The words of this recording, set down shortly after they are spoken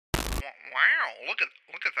Wow, look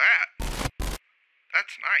at that.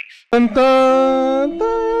 That's nice. Dun, dun,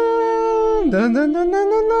 dun, dun, dun, dun,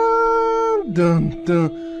 dun, dun,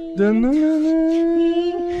 dun, dun,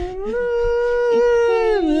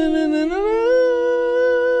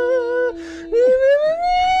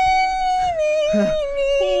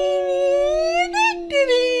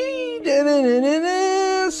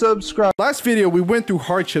 subscribe. Last video we went through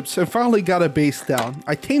hardships and finally got a base down.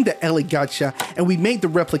 I tamed the Ellie Gotcha and we made the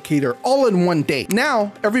replicator all in one day.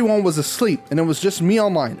 Now everyone was asleep and it was just me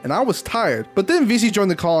online and I was tired. But then VZ joined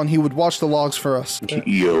the call and he would watch the logs for us.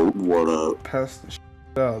 Yo, what up? Pass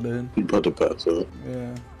the out, dude. You about to pass up?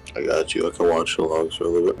 Yeah. I got you. I can watch the logs for a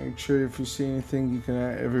little bit. Make sure if you see anything, you can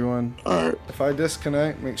add everyone. Alright. If I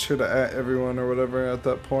disconnect, make sure to add everyone or whatever at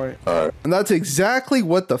that point. Alright. And that's exactly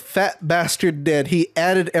what the fat bastard did. He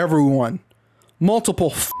added everyone. Multiple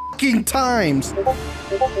fucking times. Jesus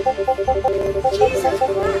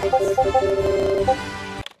Christ.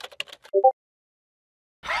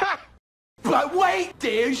 But wait,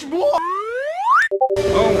 there's more!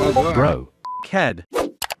 Oh my god. Bro, Cad.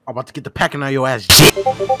 I'm about to get the packing on your ass.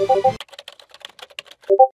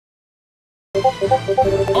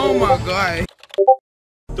 Oh my god.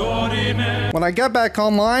 When I got back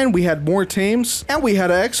online, we had more teams and we had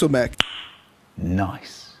an exomech.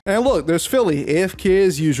 Nice. And look, there's Philly, AFK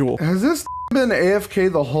as usual. Has this been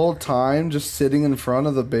AFK the whole time, just sitting in front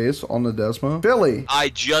of the base on the Desmo? Philly! I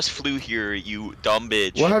just flew here, you dumb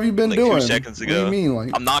bitch. What have you been doing? 2 seconds ago. What do you mean, like?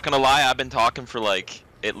 I'm not gonna lie, I've been talking for like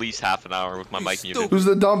at least half an hour with my mic muted. Who's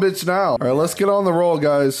the dumb bitch now? Alright, let's get on the roll,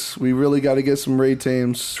 guys. We really gotta get some raid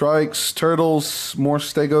teams. Strikes, turtles, more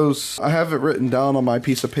stegos. I have it written down on my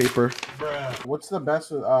piece of paper. Bruh. What's the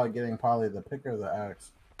best with getting poly, the pick or the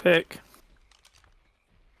axe? Pick.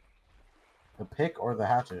 The pick or the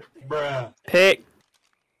hatchet? Bruh. Pick.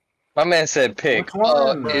 My man said pick. Which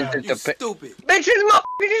one? Is it the pick? Stupid. Bitches,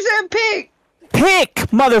 you said pick!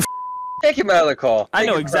 Pick, mother. Take him out of the call. I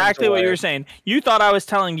know Take him exactly what away. you were saying. You thought I was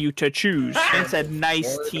telling you to choose and said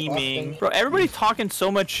nice teaming. Bro, everybody's talking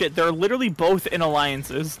so much shit. They're literally both in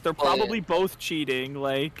alliances. They're probably both cheating,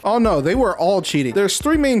 like. Oh no, they were all cheating. There's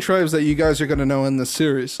 3 main tribes that you guys are gonna know in this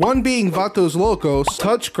series. One being Vatos Locos,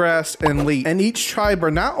 Touch Grass, and Lee. And each tribe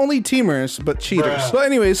are not only teamers, but cheaters. So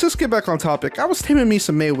anyways, let's get back on topic. I was taming me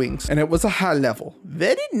some May Wings, and it was a high level.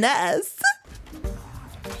 Very nice.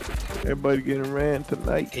 Everybody getting ran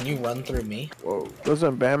tonight. Can you run through me? Whoa.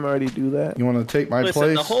 Doesn't Bam already do that? You wanna take my Listen,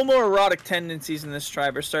 place? the homoerotic tendencies in this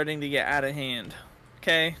tribe are starting to get out of hand.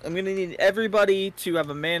 Okay? I'm gonna need everybody to have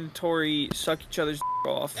a mandatory suck each other's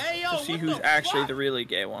off to see who's actually the really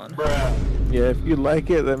gay one. Bruh. Yeah, if you like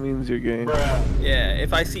it, that means you're gay. Bruh. Yeah,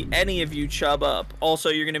 if I see any of you chub up, also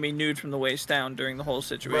you're gonna be nude from the waist down during the whole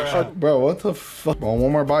situation. Bro, what the fuck? Oh,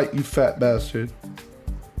 one more bite, you fat bastard.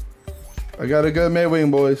 I got a good Maywing,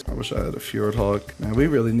 boys. I wish I had a Fjord Hawk. Man, we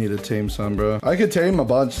really need to tame some, bro. I could tame a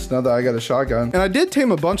bunch now that I got a shotgun. And I did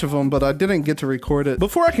tame a bunch of them, but I didn't get to record it.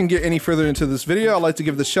 Before I can get any further into this video, I'd like to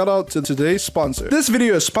give the shout out to today's sponsor. This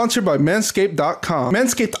video is sponsored by Manscaped.com.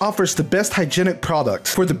 Manscaped offers the best hygienic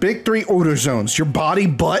products for the big 3 odor zones, your body,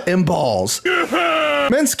 butt, and balls.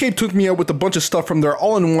 Manscaped took me out with a bunch of stuff from their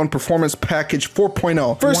all-in-one Performance Package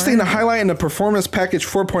 4.0. First thing to highlight in the Performance Package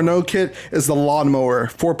 4.0 kit is the Lawnmower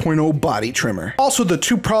 4.0 Body Trimmer. Also, the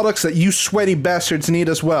 2 products that you sweaty bastards need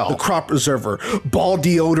as well. The Crop Preserver, Ball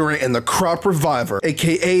Deodorant, and the Crop Reviver,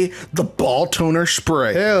 aka the Ball Toner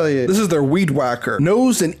Spray. Hell yeah. This is their Weed Whacker,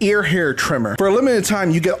 Nose and Ear Hair Trimmer. For a limited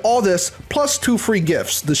time, you get all this plus 2 free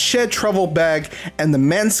gifts, the Shed Travel Bag and the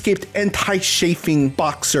Manscaped Anti-Chafing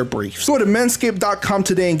Boxer Briefs. Go to manscaped.com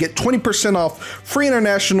today and get 20% off, free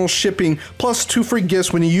international shipping, plus 2 free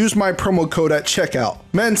gifts when you use my promo code at checkout.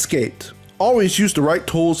 Manscaped. Always use the right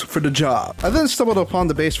tools for the job. I then stumbled upon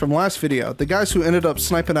the base from last video, the guys who ended up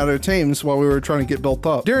sniping at our teams while we were trying to get built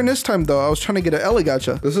up. During this time though, I was trying to get an Ellie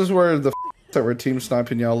Gotcha. This is where the that were team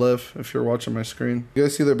sniping y'all live, if you're watching my screen. You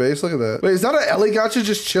guys see their base? Look at that. Wait, is that an Ellie Gotcha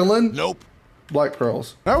just chilling? Nope. Black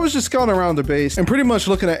pearls. I was just scouting around the base and pretty much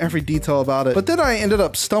looking at every detail about it. But then I ended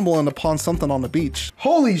up stumbling upon something on the beach.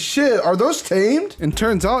 Holy shit, are those tamed? And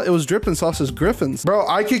turns out it was Drippin' Sauce's griffins. Bro,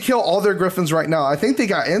 I could kill all their griffins right now. I think they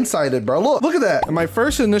got incited, bro. Look at that. And my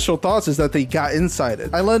first initial thoughts is that they got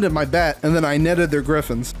incited. I landed my bat and then I netted their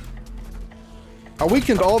griffins. I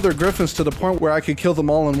weakened all their griffins to the point where I could kill them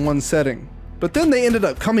all in one setting. But then they ended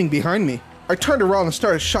up coming behind me. I turned around and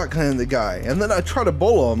started shotgunning the guy, and then I tried to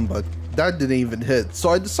bolo him, but That didn't even hit. So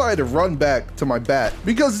I decided to run back to my bat.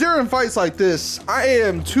 Because during fights like this, I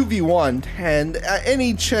am 2v1 and at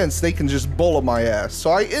any chance they can just bullet my ass. So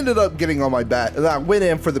I ended up getting on my bat and I went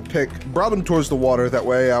in for the pick, brought him towards the water. That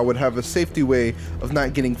way I would have a safety way of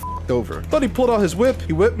not getting f***ed over. But he pulled out his whip,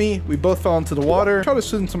 he whipped me, we both fell into the water, tried to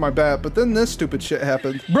swim to my bat, but then this stupid shit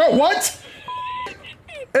happened. Bro, what?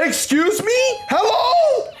 Excuse me?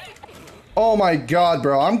 Hello? Oh my god,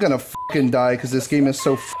 bro. I'm gonna fucking die because this game is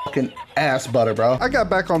so fucking ass butter, bro. I got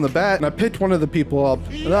back on the bat and I picked one of the people up.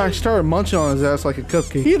 And then I started munching on his ass like a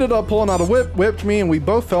cupcake. He ended up pulling out a whip, whipped me, and we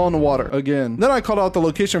both fell in the water again. Then I called out the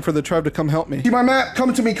location for the tribe to come help me. See my map?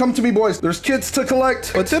 Come to me, boys. There's kids to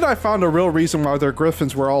collect. But then I found a real reason why their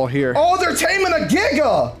griffins were all here. Oh, they're taming a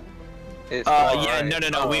giga! Yeah,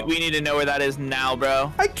 no. We need to know where that is now,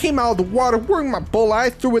 bro. I came out of the water wearing my bull. I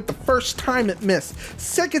threw it the first time, it missed.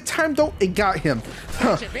 Second time though, it got him.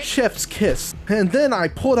 Huh, chef's kiss. And then I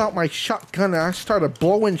pulled out my shotgun and I started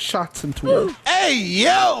blowing shots into him. Hey,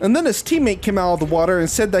 yo! And then his teammate came out of the water and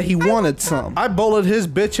said that he wanted some. I bullied his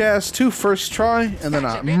bitch ass too first try, and then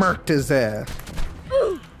I murked his ass.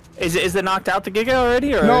 Is it knocked out the Giga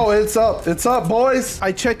already? Or? No, it's up. It's up, boys.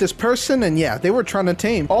 I checked this person, and yeah, they were trying to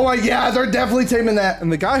tame. Oh my, yeah, they're definitely taming that.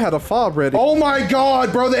 And the guy had a fob ready. Oh my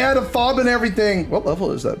god, bro, they had a fob and everything. What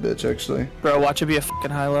level is that bitch, actually? Bro, watch it be a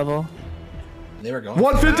fucking high level. They were going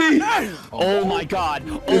 150. Oh my god.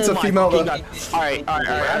 It's a female. All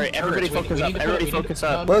right. Everybody focus up. Everybody focus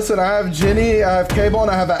up. Listen, I have Jenny, I have cable, and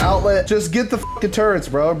I have an outlet. Just get the fucking turrets,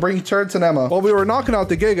 bro. Bring turrets and ammo. While we were knocking out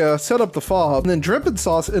the Giga, set up the fob, and then Drippin'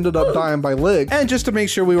 Sauce ended up dying by lig. And just to make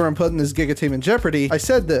sure we weren't putting this Giga team in jeopardy, I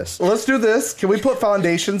said this. Let's do this. Can we put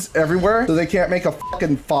foundations everywhere so they can't make a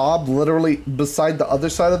fucking fob literally beside the other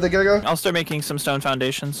side of the Giga? I'll start making some stone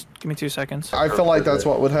foundations. Give me 2 seconds. I feel like that's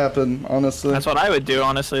what would happen, honestly. That's what I would do,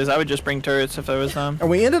 honestly, is I would just bring turrets if there was them. And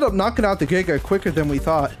we ended up knocking out the Giga quicker than we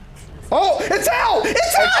thought. Oh, it's out!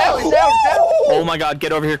 It's out! Oh my god,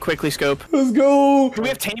 get over here quickly, Scope. Let's go. Do we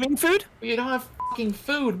have taming food? You don't have fucking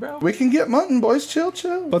food, bro. We can get mutton, boys. Chill.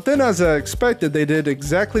 But then, as I expected, they did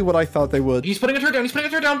exactly what I thought they would. He's putting a turret down. He's putting a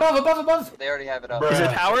turret down. Above. They already have it up. Bruh. Is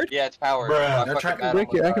it powered? Yeah, it's powered. They're trying to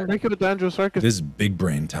break it. I can break it with the Andrew Circus. This is big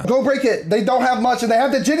brain time. Go break it. They don't have much, and they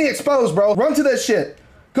have the Jenny exposed, bro. Run to that shit.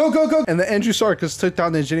 Go. And the Andrew Sarkis took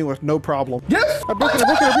down the Jenny with no problem. Yes! I broke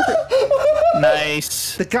it.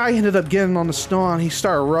 Nice. The guy ended up getting on the snow and he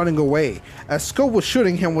started running away. As Scope was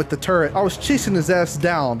shooting him with the turret, I was chasing his ass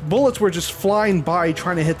down. Bullets were just flying by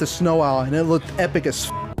trying to hit the snow owl, and it looked epic as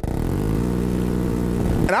f.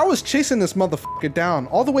 And I was chasing this motherfucker down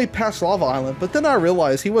all the way past Lava Island, but then I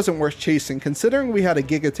realized he wasn't worth chasing considering we had a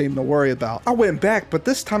Giga team to worry about. I went back, but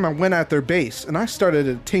this time I went at their base and I started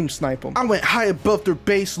to team snipe them. I went high above their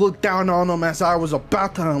base, looked down on them as I was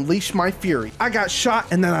about to unleash my fury. I got shot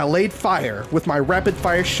and then I laid fire with my rapid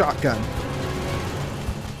fire shotgun.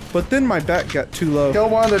 But then my bat got too low. Kill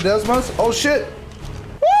one of the Decibels. Oh shit.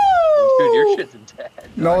 Woo! Dude, your shit's dead.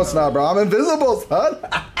 No, it's not, bro. I'm invisible, son.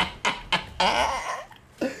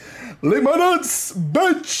 Lick my nuts,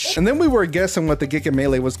 bitch! And then we were guessing what the Giga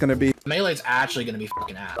Melee was gonna be. Melee's actually gonna be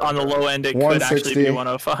fucking ass. On the low end, it could actually be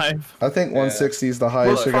 105. I think 160 is the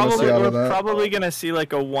highest you're gonna see out of that. We're probably gonna see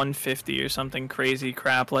like a 150 or something crazy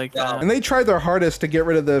crap like that. And they tried their hardest to get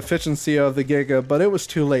rid of the efficiency of the Giga, but it was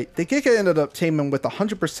too late. The Giga ended up taming with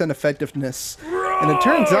 100% effectiveness. And it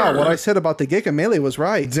turns out what I said about the Giga Melee was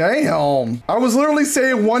right. Damn! I was literally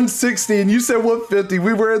saying 160 and you said 150.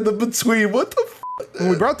 We were in the between. What the f? When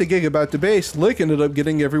we brought the Giga back to base, Lick ended up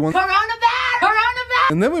getting everyone.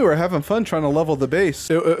 And then we were having fun trying to level the base.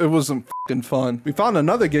 It wasn't fucking fun. We found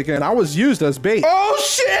another Giga and I was used as bait. Oh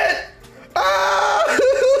shit! Ah!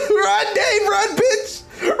 Run, Dave, run, bitch!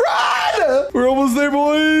 Run! We're almost there,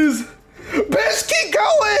 boys. Bitch, keep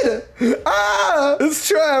going! Ah! It's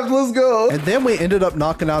trapped, let's go. And then we ended up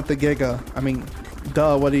knocking out the Giga. I mean,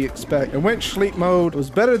 duh, what do you expect? It went sleep mode. It was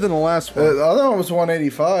better than the last one. The other one was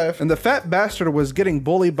 185. And the fat bastard was getting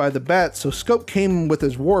bullied by the bat, so Scope came with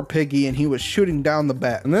his war piggy and he was shooting down the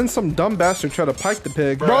bat. And then some dumb bastard tried to pike the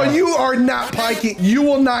pig. Bro, you are not piking. You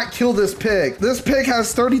will not kill this pig. This pig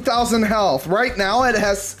has 30,000 health. Right now, it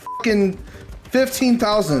has fucking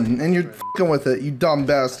 15,000 and you're fucking with it, you dumb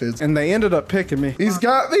bastards. And they ended up picking me. He's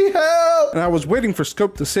got me, help! And I was waiting for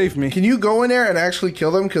Scope to save me. Can you go in there and actually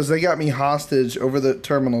kill them? Because they got me hostage over the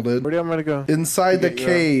terminal, dude. Where do you want me to go? Inside the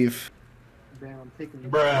cave.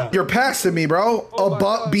 Bruh. You're passing me, bro. A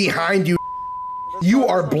butt behind you. You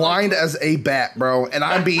are blind as a bat, bro, and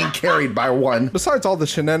I'm being carried by one. Besides all the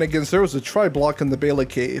shenanigans, there was a tri-block in the Bela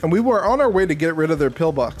cave, and we were on our way to get rid of their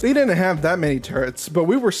pillbox. They didn't have that many turrets, but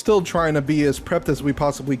we were still trying to be as prepped as we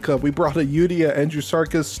possibly could. We brought a Udia, Andrew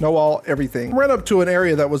Sarkis, Snow Owl, everything. Ran up to an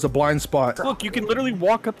area that was a blind spot. Look, you can literally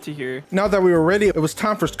walk up to here. Now that we were ready, it was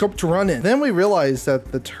time for Scope to run in. Then we realized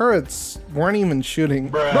that the turrets weren't even shooting.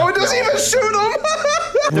 Bro, it doesn't even shoot them!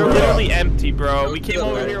 They're literally empty, bro. We came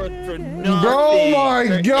over here for nothing. Bro,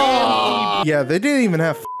 my God. Yeah, they didn't even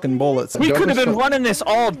have fucking bullets. We could have been running this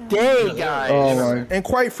all day, guys. Oh my. And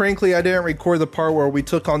quite frankly, I didn't record the part where we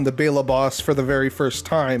took on the Bela boss for the very first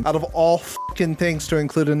time. Out of all fucking things to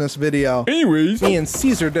include in this video. Anyways, me and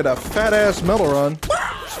Caesar did a fat ass metal run.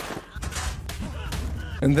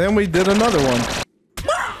 And then we did another one.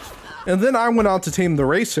 And then I went out to tame the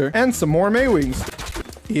racer and some more Maywings.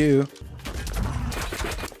 Ew.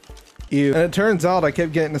 Ew. And it turns out I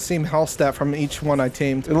kept getting the same health stat from each one I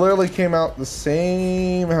tamed. It literally came out the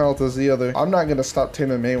same health as the other. I'm not gonna stop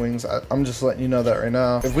taming Maywings. I'm just letting you know that right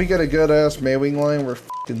now. If we get a good ass Maywing line, we're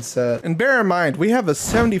fucking set. And bear in mind, we have a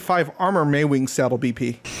 75 armor Maywing saddle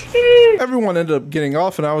BP. Everyone ended up getting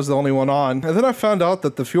off and I was the only one on. And then I found out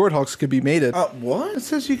that the Fjordhawks could be mated. What? It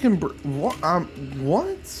says you can what?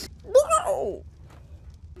 What? No.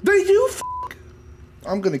 They do fuck.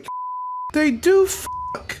 I'm gonna They do fuck.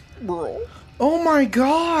 Bro. Oh my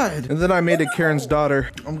God. And then I made it Karen's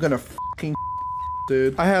daughter. I'm gonna fucking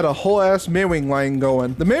dude. I had a whole ass Maywing line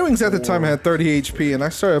going. The Maywings at the time had 30 HP and I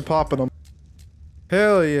started popping them.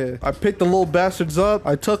 Hell yeah. I picked the little bastards up.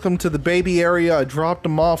 I took them to the baby area. I dropped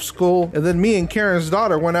them off school. And then me and Karen's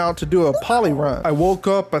daughter went out to do a poly run. I woke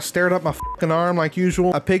up. I stared up my fucking arm like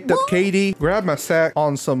usual. I picked up Katie, grabbed my sack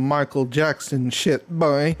on some Michael Jackson shit,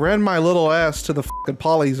 boy. Ran my little ass to the fucking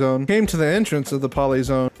poly zone. Came to the entrance of the poly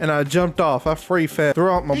zone. And I jumped off. I free fed. Threw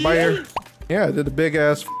out my bear. Yeah, I did a big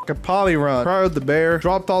ass fucking poly run. Crowed the bear.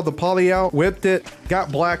 Dropped all the poly out. Whipped it.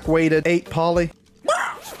 Got black weighted. 8 poly.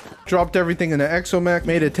 Dropped everything in the exomech,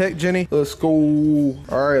 made a tech Jenny. Let's go.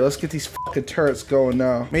 All right, let's get these fucking turrets going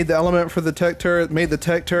now. Made the element for the tech turret, made the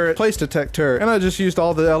tech turret, placed a tech turret. And I just used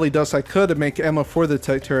all the LE dust I could to make ammo for the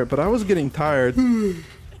tech turret, but I was getting tired.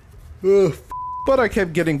 But I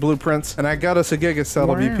kept getting blueprints, and I got us a Giga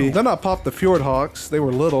Saddle BP. Then I popped the Fjordhawks. They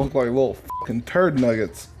were little. Looked like little fucking turd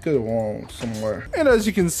nuggets. Could have won somewhere. And as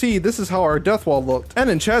you can see, this is how our death wall looked. And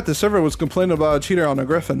in chat, the server was complaining about a cheater on a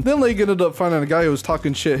Griffin. Then League ended up finding a guy who was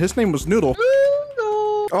talking shit. His name was Noodle.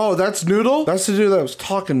 Oh, that's Noodle? That's the dude that was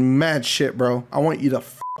talking mad shit, bro. I want you to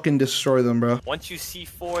fucking destroy them, bro. Once you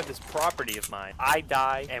C4 this property of mine, I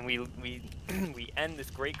die, and we end this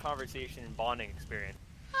great conversation and bonding experience.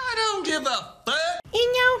 I don't give a fuck.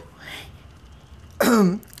 You know, I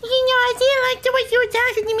didn't like the way you were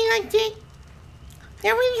talking to me like that.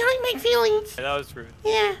 That really hurt my feelings. Yeah, that was rude.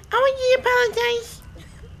 Yeah, I want you to apologize.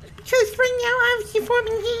 Because right now, I was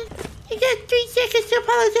informing you. You got 3 seconds to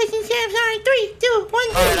apologize and say I'm sorry. 3, 2, 1,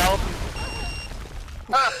 go.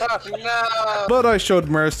 No. But I showed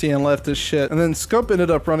mercy and left this shit. And then Scope ended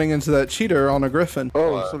up running into that cheater on a Griffin.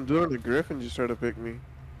 Oh, some dude on a Griffin just tried to pick me.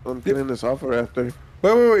 I'm getting this offer after.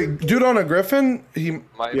 Wait. Dude on a Griffin? It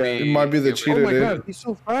might be the cheater, oh my dude. God, he's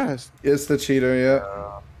so fast. It's the cheater,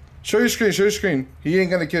 yeah. Show your screen. He ain't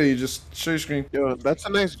gonna kill you, just show your screen. Yo, that's a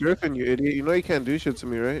nice Griffin, you idiot. You know you can't do shit to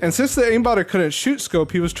me, right? And since the aimbotter couldn't shoot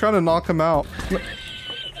Scope, he was trying to knock him out.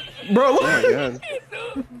 Bro, look! Oh my God.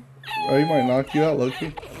 Oh, he might knock you out,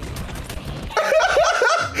 Loki.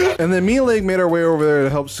 And then me and Leg made our way over there to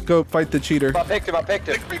help Scope fight the cheater. I picked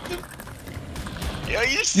him. Yo,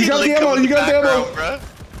 You got the ammo, you got the ammo! Bro.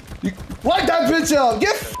 Light that bitch out!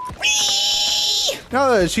 Get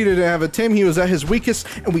Now that the cheater didn't have a Tim, he was at his weakest,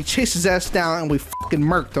 and we chased his ass down and we fucking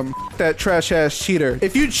murked him. That trash ass cheater.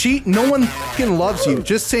 If you cheat, no one fucking loves you.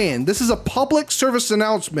 Just saying. This is a public service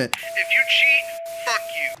announcement. If you cheat, fuck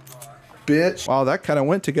you. Bitch. Wow, that kind of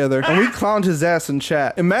went together. And we clowned his ass in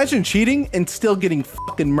chat. Imagine cheating and still getting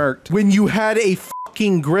fucking murked when you had a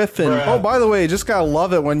fucking Griffin. Bruh. Oh, by the way, just gotta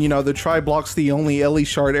love it when, you know, the tri block's the only LE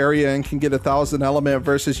shard area and can get 1,000 element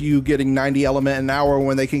versus you getting 90 element an hour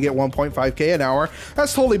when they can get 1.5k an hour.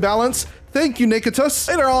 That's totally balanced. Thank you, Nikitas.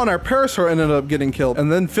 Later on, our Parasaur ended up getting killed. And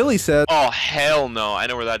then Philly said, oh, hell no. I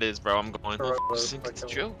know where that is, bro. I'm going. It's a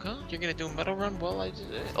joke, huh? You're gonna do a metal run? Well, I just...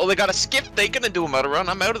 Oh, they got a Skiff. They gonna do a metal run.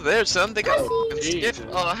 I'm out of there, son. They got a fucking Skiff.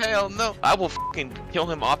 Oh, hell no. I will fucking kill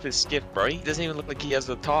him off his Skiff, bro. He doesn't even look like he has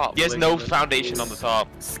the top. He has no foundation on the top.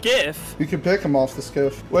 Skiff? you can pick him off the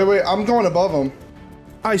Skiff. Wait, I'm going above him.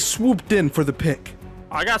 I swooped in for the pick.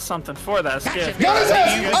 I got something for that Skiff. Got his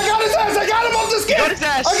ass! I got his ass! I got him off the Skiff! Got his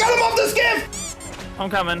ass! I got him off the Skiff! I'm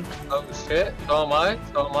coming. Oh shit, so am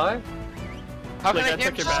I. How can Look, I I took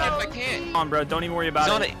damage your Skiff? back. I can't. Come on, bro. Don't even worry He's about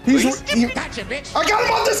on it. it. Gotcha, bitch. I got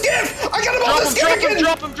him on the skiff! I got him on the skiff again!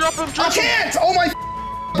 Drop him. I can't! Oh my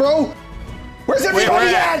bro! Where's everybody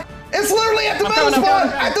where at? It's literally at the middle coming, I'm spawn!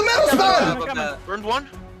 coming. At the middle spawn! Burned one.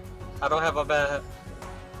 I don't have a bat.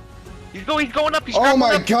 He's going up. He's Oh grappling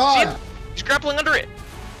my up. god! See him? He's grappling under it.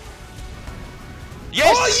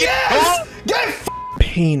 Yes! Oh yes! Get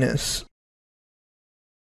Penis.